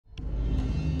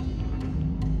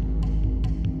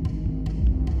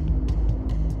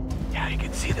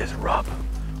see this rub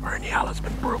where Nyala's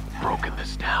been broken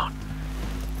this down.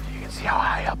 You can see how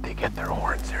high up they get their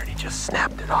horns there, and he just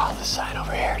snapped it off. The side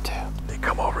over here, too. They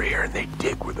come over here and they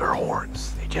dig with their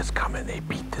horns. They just come and they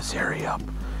beat this area up.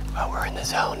 Well, we're in the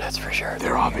zone, that's for sure.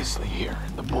 They're obviously here,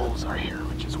 and the bulls are here,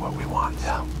 which is what we want.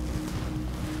 Yeah.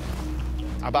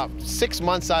 About 6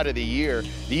 months out of the year,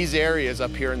 these areas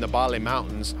up here in the Bale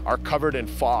Mountains are covered in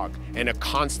fog and a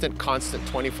constant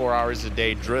 24 hours a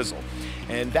day drizzle.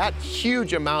 And that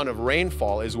huge amount of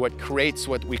rainfall is what creates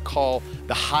what we call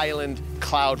the highland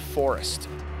cloud forest.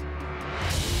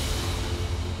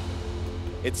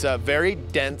 It's a very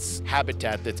dense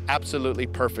habitat that's absolutely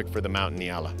perfect for the mountain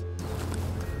Nyala.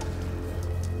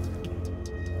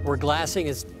 We're glassing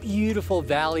this beautiful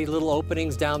valley, little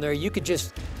openings down there. You could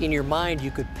just, in your mind,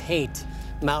 you could paint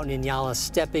Mountain Nyala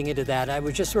stepping into that. I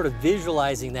was just sort of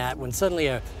visualizing that when suddenly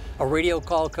a radio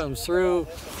call comes through.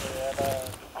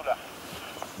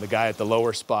 The guy at the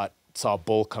lower spot saw a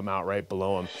bull come out right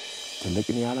below him.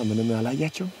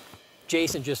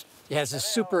 Jason just has this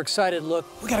super excited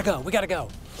look. We gotta go, we gotta go.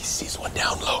 He sees one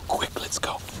down low. Quick, let's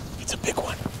go. It's a big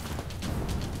one.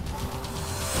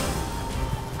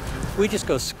 We just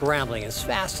go scrambling as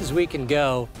fast as we can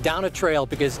go down a trail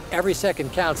because every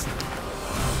second counts.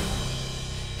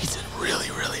 He's a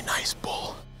really, really nice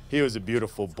bull. He was a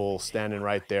beautiful bull standing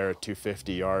right there at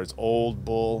 250 yards. Old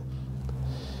bull.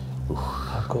 Ooh.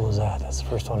 How cool is that? That's the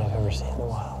first one I've ever seen in the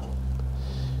wild.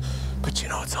 But you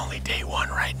know, it's only day one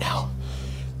right now.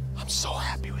 I'm so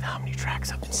happy with how many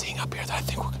tracks I've been seeing up here that I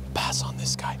think we're gonna pass on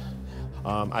this guy.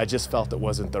 I just felt it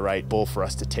wasn't the right bull for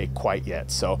us to take quite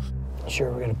yet, so.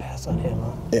 Sure we're gonna pass on him,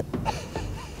 huh? Yep.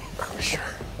 I'm sure.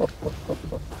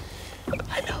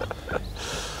 I know.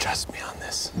 Trust me on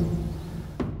this.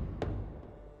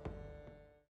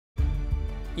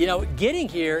 You know, getting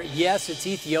here, yes, it's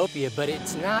Ethiopia, but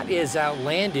it's not as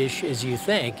outlandish as you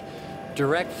think.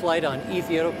 Direct flight on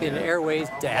Ethiopian Airways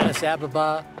to Addis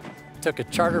Ababa. Took a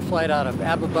charter flight out of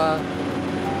Ababa.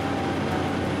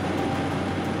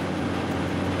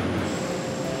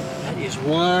 That is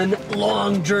one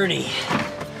long journey.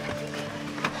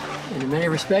 And in many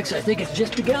respects, I think it's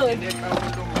just begun.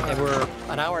 And we're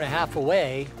an hour and a half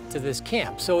away to this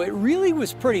camp. So it really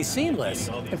was pretty seamless.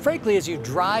 And frankly, as you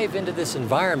drive into this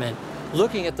environment,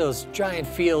 looking at those giant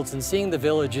fields and seeing the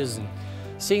villages and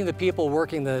seeing the people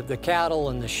working the cattle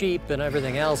and the sheep and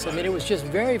everything else, I mean, it was just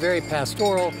very, very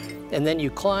pastoral. And then you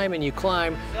climb and you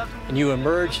climb and you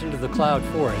emerge into the cloud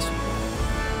forest.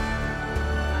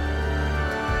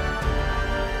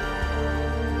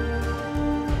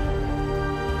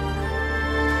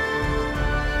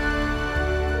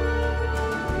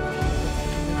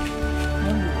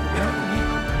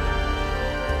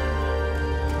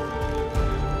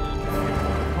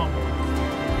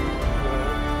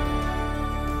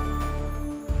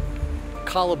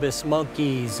 Colobus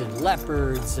monkeys and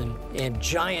leopards and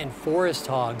giant forest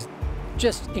hogs.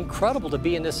 Just incredible to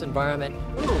be in this environment.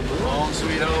 Home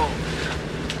sweet home.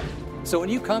 So when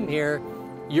you come here,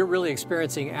 you're really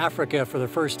experiencing Africa for the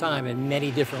first time in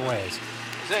many different ways.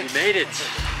 We made it.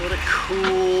 What a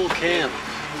cool camp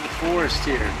in the forest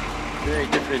here. Very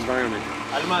different environment.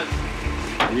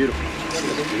 Beautiful.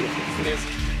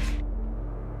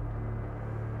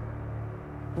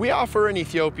 We offer in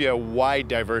Ethiopia a wide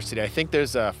diversity. I think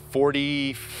there's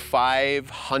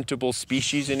 45 huntable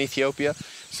species in Ethiopia.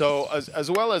 So as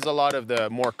well as a lot of the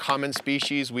more common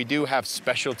species, we do have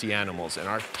specialty animals. And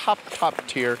our top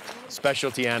tier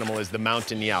specialty animal is the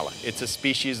mountain Nyala. It's a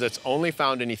species that's only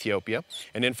found in Ethiopia.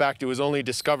 And in fact, it was only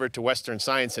discovered to Western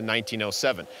science in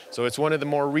 1907. So it's one of the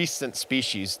more recent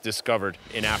species discovered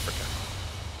in Africa.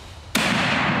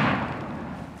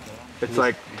 It's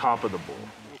like top of the bull.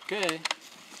 Okay.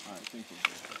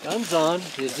 Guns on.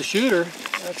 Is the shooter?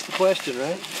 That's the question,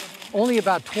 right? Only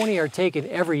about 20 are taken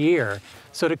every year.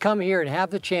 So to come here and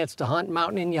have the chance to hunt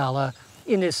Mountain Nyala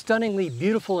in this stunningly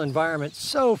beautiful environment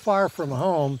so far from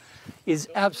home is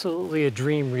absolutely a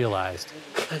dream realized.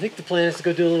 I think the plan is to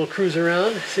go do a little cruise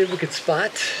around, see if we can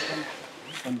spot.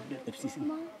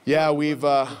 Yeah, we've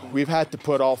had to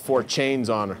put all 4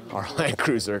 chains on our Land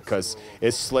Cruiser because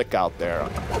it's slick out there.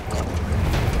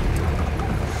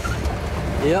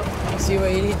 Yep, see why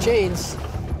you need chains.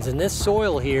 And this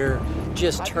soil here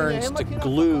just turns to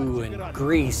glue and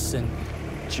grease and...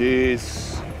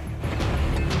 Jeez.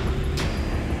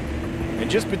 And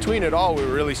just between it all, we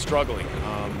were really struggling.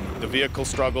 The vehicle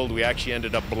struggled. We actually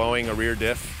ended up blowing a rear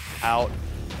diff out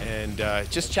and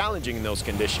just challenging in those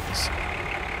conditions.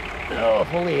 Oh,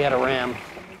 if only he had a ram.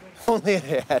 If only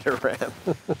it had a ram.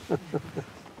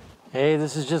 Hey,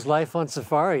 this is just life on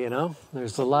safari, you know?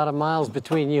 There's a lot of miles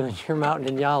between you and your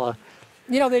Mountain Nyala.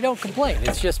 you know, they don't complain.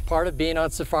 It's just part of being on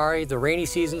safari. The rainy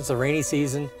season's the rainy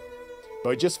season. But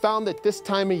I just found that this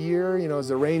time of year, you know, as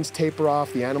the rains taper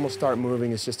off, the animals start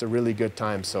moving, it's just a really good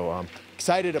time. So I'm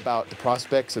excited about the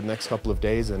prospects of the next couple of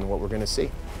days and what we're gonna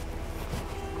see.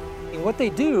 And what they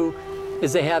do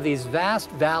is they have these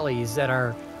vast valleys that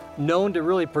are known to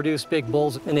really produce big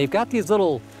bulls. And they've got these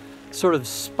little sort of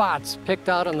spots picked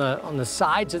out on the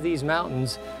sides of these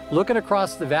mountains, looking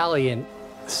across the valley. And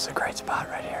this is a great spot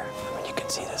right here. I mean, you can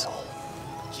see this whole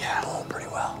bull pretty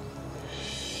well.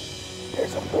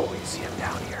 There's a bull. You see him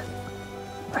down here.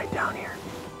 Right down here.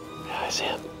 Yeah, I see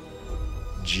him.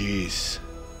 Jeez.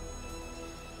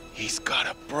 He's got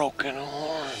a broken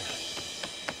horn.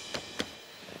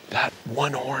 That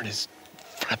one horn is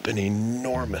flipping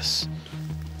enormous.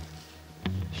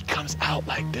 He comes out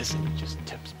like this and he just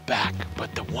tips back,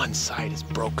 but the one side is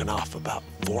broken off about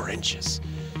 4 inches.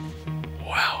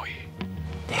 Wowie.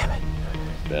 Damn it.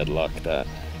 Bad luck, that.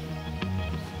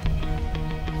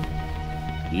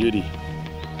 Beauty.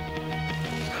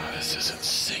 Oh, this is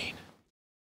insane.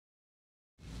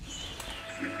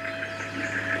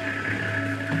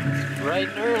 Bright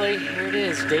and early, here it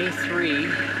is, day 3.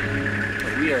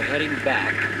 But we are heading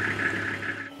back.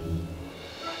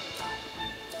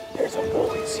 There's a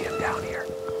bull. You see him down here.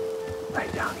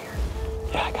 Right down here.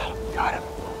 Yeah, I got him. Got him.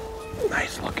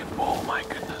 Nice looking bull, my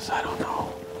goodness, I don't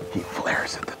know. He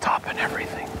flares at the top and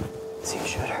everything. Is he a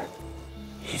shooter?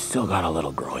 He's still got a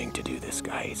little growing to do, this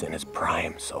guy. He's in his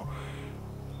prime, so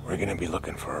we're gonna be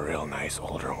looking for a real nice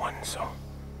older one, so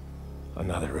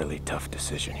another really tough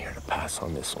decision here to pass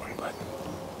on this one, but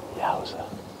Yowza.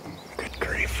 good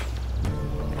grief.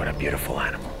 What a beautiful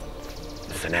animal.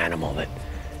 It's an animal that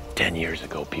 10 years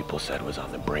ago people said was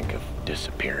on the brink of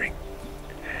disappearing.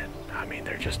 And I mean,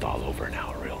 they're just all over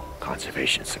now, a real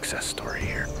conservation success story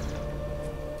here.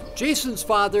 Jason's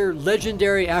father,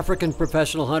 legendary African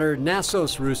professional hunter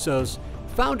Nassos Roussos,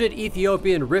 founded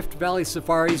Ethiopian Rift Valley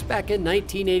Safaris back in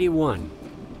 1981.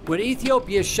 When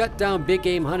Ethiopia shut down big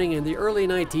game hunting in the early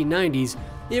 1990s,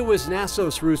 it was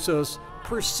Nassos Roussos'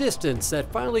 persistence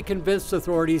that finally convinced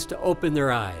authorities to open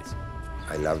their eyes.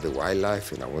 I love the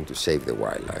wildlife and I want to save the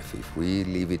wildlife. If we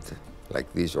leave it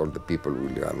like this, all the people will,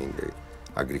 the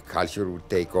agriculture will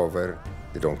take over.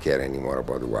 They don't care anymore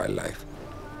about the wildlife.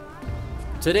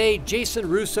 Today, Jason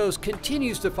Roussos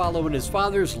continues to follow in his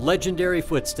father's legendary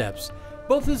footsteps,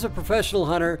 both as a professional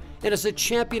hunter and as a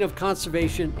champion of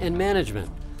conservation and management.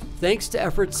 Thanks to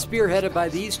efforts spearheaded by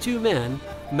these two men,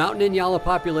 mountain and Nyala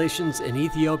populations in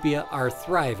Ethiopia are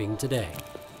thriving today.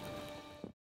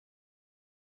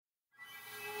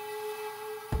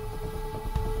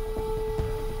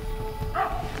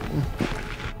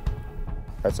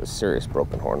 That's a serious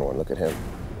broken horn one. Look at him.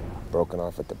 Broken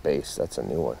off at the base. That's a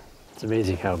new one. It's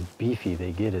amazing how beefy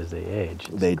they get as they age.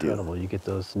 It's They do. incredible. You get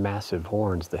those massive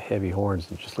horns, the heavy horns,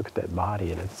 and just look at that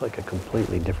body, and it's like a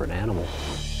completely different animal.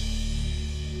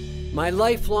 My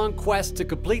lifelong quest to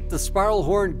complete the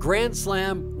Sparrelhorn Grand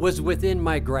Slam was within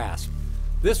my grasp.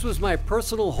 This was my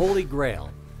personal holy grail,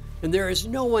 and there is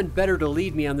no one better to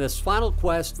lead me on this final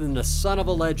quest than the son of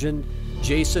a legend,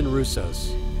 Jason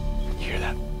Roussos. You hear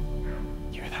that?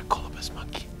 You hear that colobus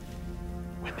monkey?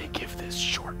 When they give this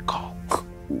short call,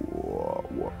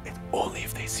 it's only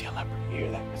if they see a leopard. You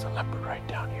hear that? There's a leopard right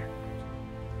down here.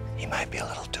 He might be a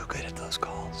little too good at those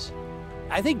calls.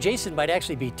 I think Jason might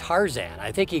actually be Tarzan.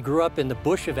 I think he grew up in the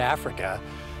bush of Africa,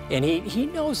 and he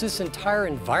knows this entire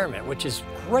environment, which is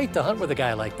great to hunt with a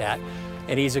guy like that.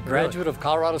 And he's a graduate of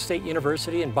Colorado State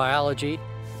University in biology.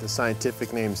 The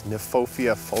scientific name's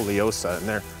Nyala foliosa, and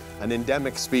they're an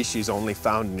endemic species only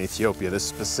found in Ethiopia, this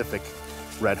specific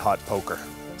red-hot poker.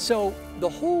 So the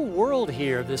whole world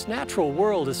here, this natural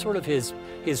world, is sort of his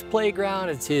playground,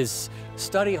 it's his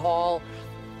study hall.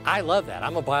 I love that.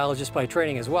 I'm a biologist by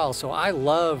training as well, so I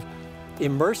love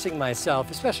immersing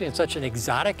myself, especially in such an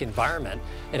exotic environment,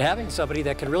 and having somebody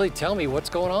that can really tell me what's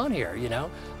going on here, you know?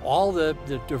 All the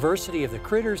diversity of the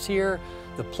critters here,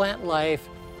 the plant life,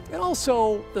 and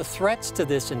also the threats to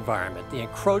this environment, the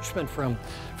encroachment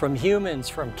from humans,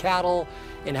 from cattle,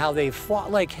 and how they've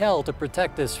fought like hell to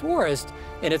protect this forest.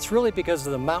 And it's really because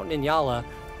of the mountain in Nyala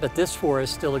that this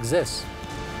forest still exists.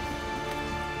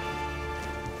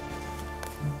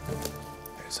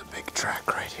 There's a big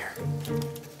track right here.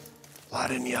 A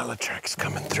lot of Nyala tracks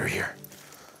coming through here.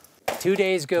 2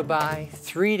 days go by,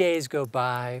 3 days go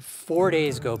by, 4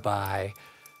 days go by,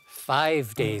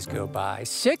 5 days go by,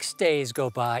 6 days go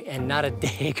by, and not a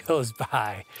day goes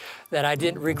by that I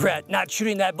didn't regret not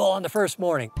shooting that bull on the first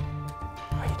morning.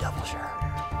 Are you double sure?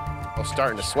 was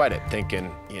starting to sweat it,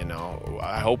 thinking, you know,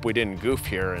 I hope we didn't goof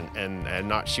here and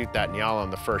not shoot that Nyala on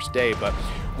the first day. But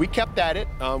we kept at it.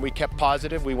 We kept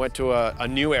positive. We went to a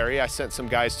new area. I sent some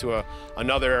guys to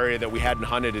another area that we hadn't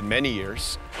hunted in many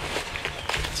years.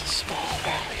 It's a small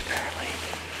valley, apparently.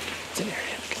 It's an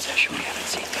area of concession we haven't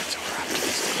seen yet, so we're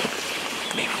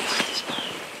optimistic. Maybe this is the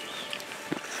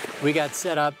spot. We got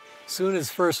set up. Soon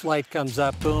as first light comes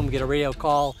up, boom, get a radio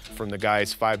call From the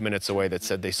guys 5 minutes away that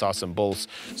said they saw some bulls.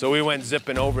 So we went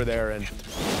zipping over there, and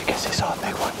I guess they saw a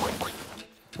big one.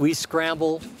 We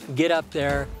scramble, get up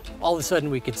there. All of a sudden,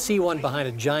 we could see one behind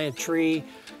a giant tree.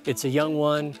 It's a young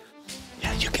one.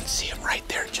 Yeah, you can see him right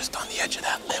there, just on the edge of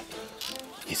that limb.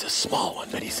 He's a small one,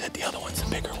 but he said the other one's a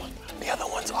bigger one. The other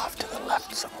one's off to the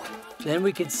left somewhere. Then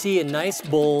we could see a nice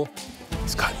bull.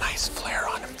 He's got nice flair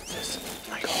on him. This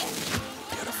nice,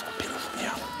 beautiful,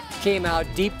 yeah. Came out,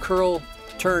 deep curl,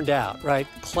 turned out, right?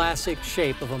 Classic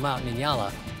shape of a mountain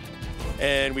Nyala.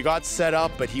 And we got set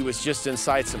up, but he was just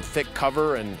inside some thick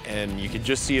cover, and you could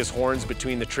just see his horns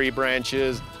between the tree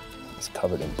branches. He's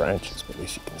covered in branches, but at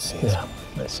least you can see Yeah,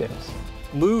 that's it.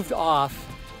 Moved off,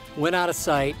 went out of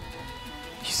sight.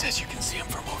 He says you can see him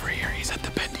from over here. He's at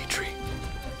the bendy tree.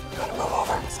 Gotta move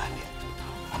over.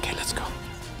 Okay, let's go.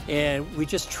 And we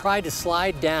just tried to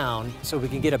slide down so we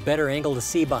can get a better angle to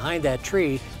see behind that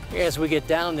tree. As we get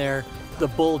down there, the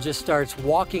bull just starts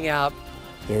walking out.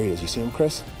 There he is. You see him,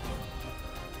 Chris?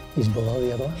 He's below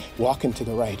the other one? Walking to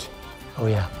the right. Oh,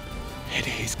 yeah.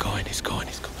 He's going.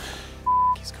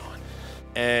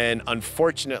 And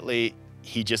unfortunately,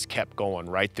 he just kept going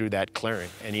right through that clearing,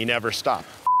 and he never stopped.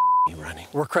 He's running.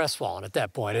 We're crestfallen at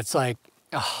that point. It's like,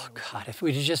 oh, God, if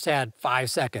we just had 5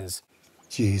 seconds.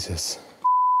 Jesus.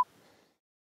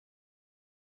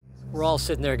 We're all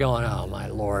sitting there going, oh, my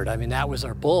Lord. I mean, that was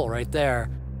our bull right there.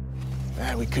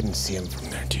 We couldn't see him from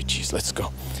there, too. Jeez, let's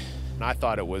go. And I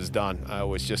thought it was done. It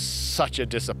was just such a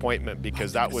disappointment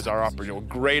because that was our opportunity,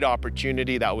 great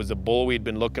opportunity. That was the bull we'd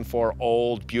been looking for,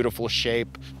 old, beautiful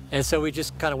shape. And so we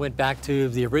just kind of went back to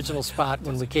the original spot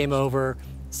when we came over,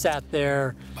 sat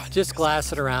there, just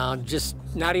glassing around, just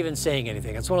not even saying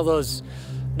anything. It's one of those,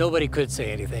 nobody could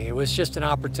say anything. It was just an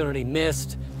opportunity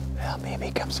missed. Well, maybe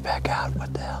he comes back out.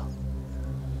 What the hell?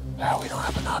 Well, we don't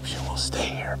have an option. We'll stay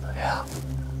here, but yeah.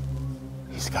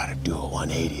 He's got to do a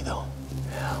 180, though.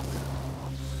 Yeah.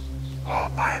 Oh,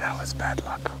 my, that was bad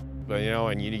luck. But, you know,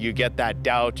 and you get that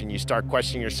doubt and you start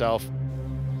questioning yourself.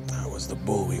 That was the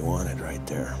bull we wanted right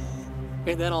there.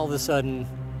 And then all of a sudden,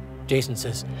 Jason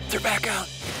says, They're back out.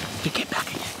 He came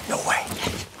back again. No way.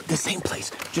 The same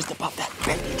place, just above that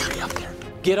bendy tree up there.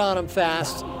 get on them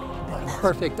fast.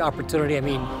 Perfect opportunity. I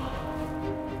mean,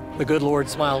 the good Lord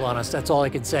smiled on us. That's all I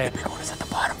can say. The big one is at the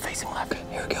bottom, facing left.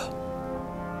 Here we go.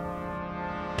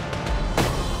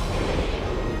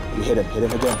 You hit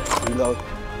him again. Reload.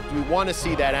 You want to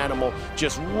see that animal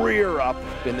just rear up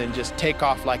and then just take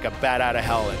off like a bat out of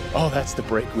hell. And, oh, that's the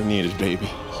break we needed, baby.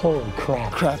 Holy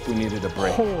crap. Crap, we needed a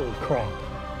break. Holy crap.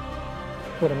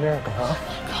 What a miracle, huh?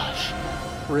 Oh, my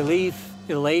gosh. Relief,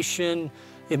 elation,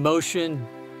 emotion,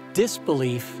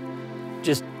 disbelief,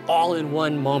 just all in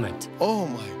one moment. oh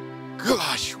my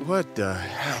gosh, what the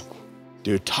hell?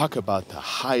 Dude, talk about the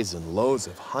highs and lows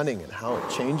of hunting and how it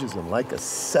changes in like a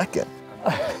second.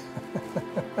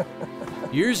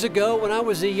 Years ago, when I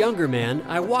was a younger man,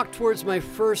 I walked towards my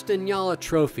first Nyala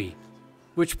trophy,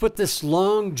 which put this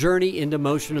long journey into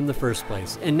motion in the first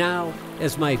place. And now,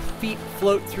 as my feet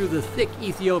float through the thick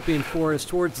Ethiopian forest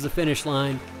towards the finish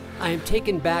line, I am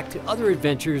taken back to other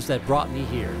adventures that brought me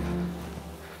here.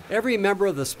 Every member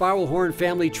of the spiral horn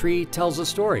family tree tells a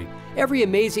story. Every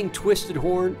amazing twisted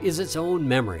horn is its own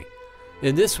memory.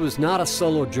 And this was not a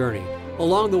solo journey.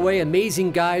 Along the way,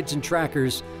 amazing guides and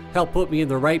trackers helped put me in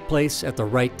the right place at the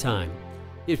right time.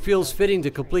 It feels fitting to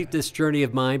complete this journey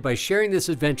of mine by sharing this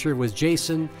adventure with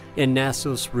Jason and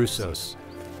Nassos Roussos,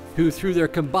 who through their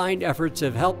combined efforts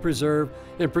have helped preserve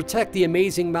and protect the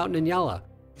amazing mountain Nyala,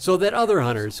 so that other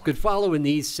hunters could follow in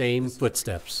these same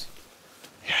footsteps.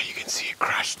 Yeah, you can see it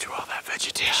crash through all that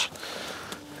vegetation.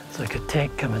 It's like a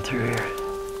tank coming through here.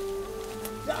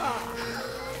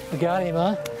 We got him,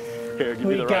 huh? Here, give me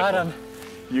We the got rifle. him.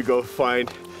 You go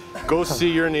go see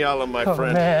your Nyala, my Oh,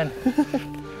 friend. man.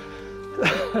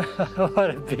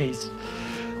 What a beast.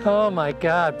 Oh, my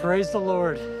God. Praise the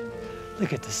Lord.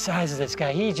 Look at the size of this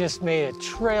guy. He just made a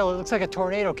trail. It looks like a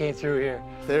tornado came through here.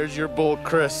 There's your bull,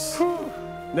 Chris.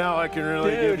 Now I can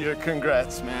really Dude. give you a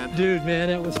congrats, man. Dude, man,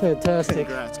 that was fantastic.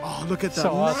 Congrats. Oh, look at that. So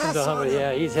awesome mass to on hunt. him.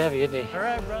 Yeah, he's heavy, isn't he? All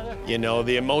right, brother. You know,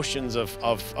 the emotions of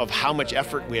how much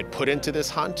effort we had put into this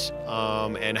hunt,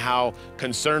 and how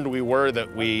concerned we were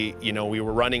that we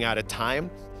were running out of time.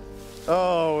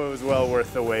 Oh, it was well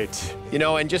worth the wait. You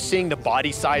know, and just seeing the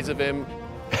body size of him.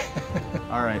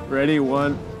 All right, ready?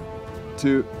 1,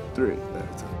 2, 3.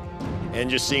 And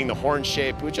just seeing the horn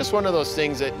shape, it was just one of those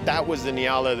things that was the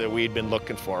Nyala that we'd been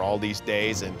looking for all these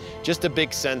days, and just a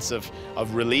big sense of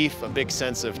relief, a big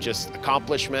sense of just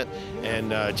accomplishment,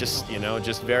 and just, you know,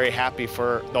 just very happy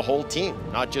for the whole team,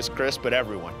 not just Chris, but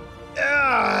everyone.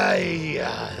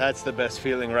 Yeah, that's the best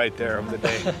feeling right there of the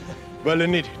day. Well,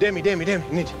 need, Demi,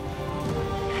 need.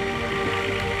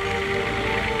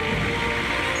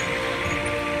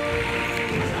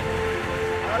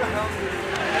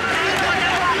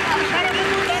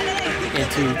 And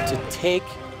to take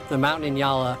the mountain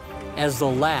Nyala as the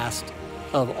last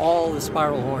of all the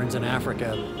spiral horns in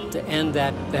Africa, to end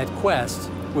that quest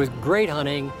with great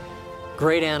hunting,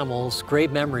 great animals,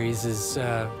 great memories is,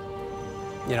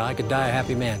 you know, I could die a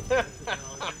happy man.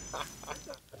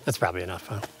 That's probably enough,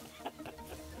 huh?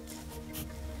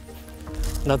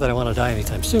 Not that I want to die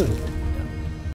anytime soon.